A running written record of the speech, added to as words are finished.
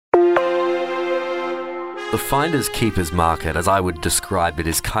The Finders Keepers Market, as I would describe it,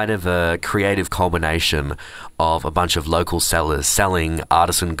 is kind of a creative culmination of a bunch of local sellers selling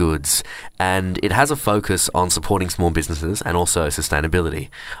artisan goods, and it has a focus on supporting small businesses and also sustainability.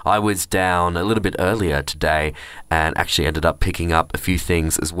 I was down a little bit earlier today and actually ended up picking up a few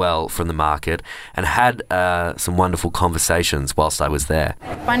things as well from the market and had some wonderful conversations whilst I was there.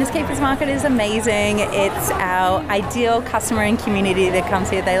 Finders Keepers Market is amazing. It's our ideal customer and community that comes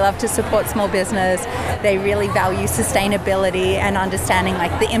here. They love to support small business. They really value sustainability and understanding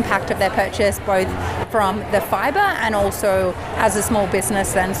like the impact of their purchase, both from the fibre and also as a small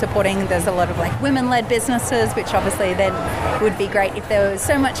business then supporting. There's a lot of like women-led businesses, which obviously then would be great if there was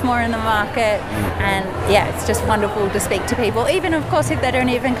so much more in the market. And yeah, it's just wonderful to speak to people. Even of course if they don't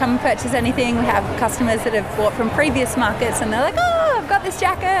even come and purchase anything, we have customers that have bought from previous markets and they're like, oh, I've got this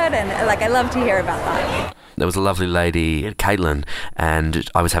jacket, and like I love to hear about that. There was a lovely lady, Caitlin, and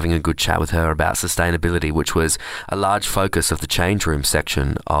I was having a good chat with her about sustainability, which was a large focus of the change room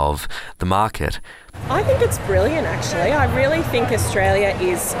section of the market. I think it's brilliant, actually. I really think Australia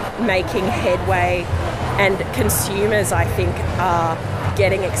is making headway, and consumers, I think, are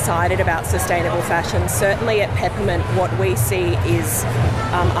getting excited about sustainable fashion. Certainly at Peppermint, what we see is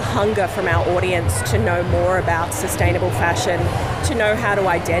a hunger from our audience to know more about sustainable fashion, to know how to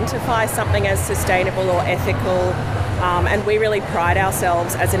identify something as sustainable or ethical. And we really pride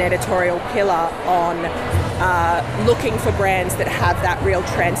ourselves as an editorial pillar on looking for brands that have that real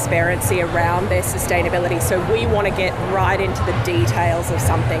transparency around their sustainability. So we want to get right into the details of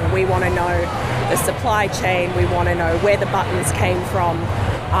something. We want to know the supply chain. We want to know where the buttons came from.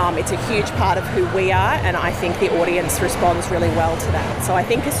 It's a huge part of who we are, and I think the audience responds really well to that. So I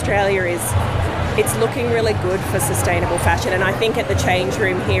think Australia it's looking really good for sustainable fashion, and I think at the change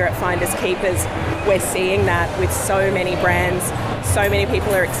room here at Finders Keepers, we're seeing that with so many brands. So many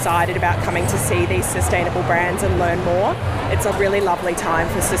people are excited about coming to see these sustainable brands and learn more. It's a really lovely time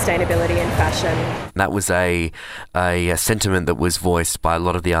for sustainability in fashion. That was a sentiment that was voiced by a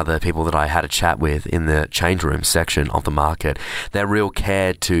lot of the other people that I had a chat with in the change room section of the market. Their real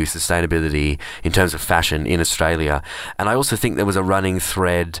care to sustainability in terms of fashion in Australia. And I also think there was a running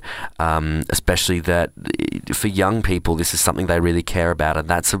thread, especially that for young people, this is something they really care about, and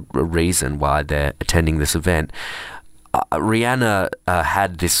that's a reason why they're attending this event. Rihanna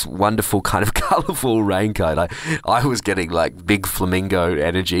had this wonderful kind of colourful raincoat. I was getting like big flamingo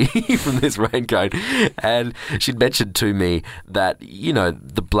energy from this raincoat, and she'd mentioned to me that, you know,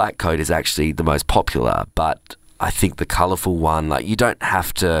 the black coat is actually the most popular, but I think the colourful one, like you don't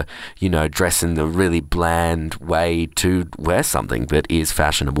have to, you know, dress in the really bland way to wear something that is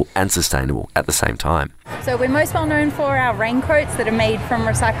fashionable and sustainable at the same time. So we're most well known for our raincoats that are made from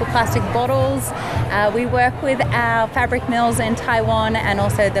recycled plastic bottles. We work with our fabric mills in Taiwan and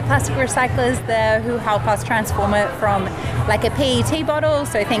also the plastic recyclers there who help us transform it from like a PET bottle,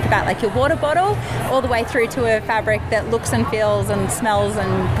 so think about like your water bottle, all the way through to a fabric that looks and feels and smells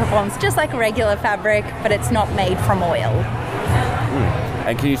and performs just like a regular fabric, but it's not made from oil.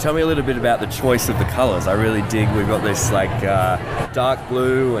 And can you tell me a little bit about the choice of the colours? I really dig, we've got this like dark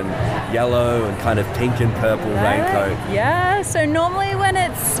blue and yellow and kind of pink and purple raincoat. Yeah, so normally when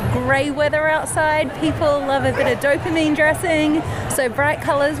it's grey weather outside, people love a bit of dopamine dressing, so bright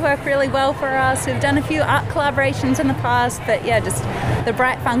colours work really well for us. We've done a few art collaborations in the past, but yeah, just the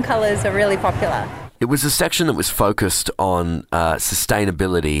bright fun colours are really popular. It was a section that was focused on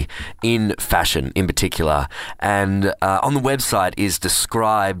sustainability in fashion in particular, and on the website is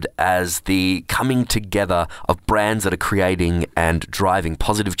described as the coming together of brands that are creating and driving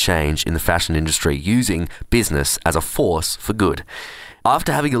positive change in the fashion industry using business as a force for good.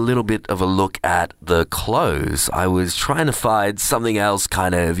 After having a little bit of a look at the clothes, I was trying to find something else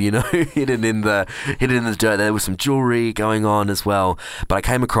kind of, you know, hidden in the dirt. There was some jewelry going on as well. But I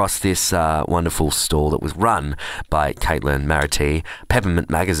came across this wonderful stall that was run by Caitlin Marity, Peppermint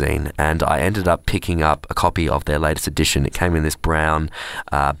Magazine, and I ended up picking up a copy of their latest edition. It came in this brown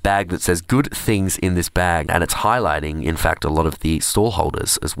bag that says "Good Things in This Bag," and it's highlighting, in fact, a lot of the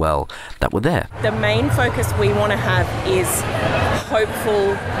stallholders as well that were there. The main focus we want to have is hopeful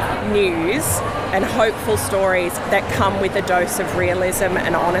news and hopeful stories that come with a dose of realism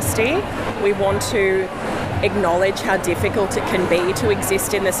and honesty. We want to acknowledge how difficult it can be to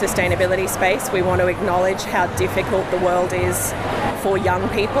exist in the sustainability space. We want to acknowledge how difficult the world is for young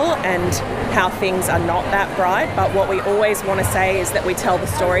people and how things are not that bright. But what we always want to say is that we tell the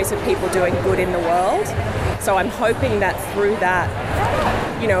stories of people doing good in the world. So I'm hoping that through that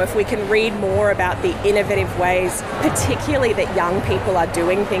if we can read more about the innovative ways, particularly that young people are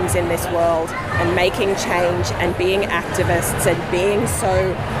doing things in this world and making change and being activists and being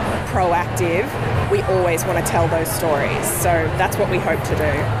so proactive, we always want to tell those stories. So that's what we hope to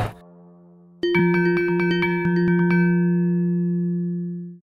do.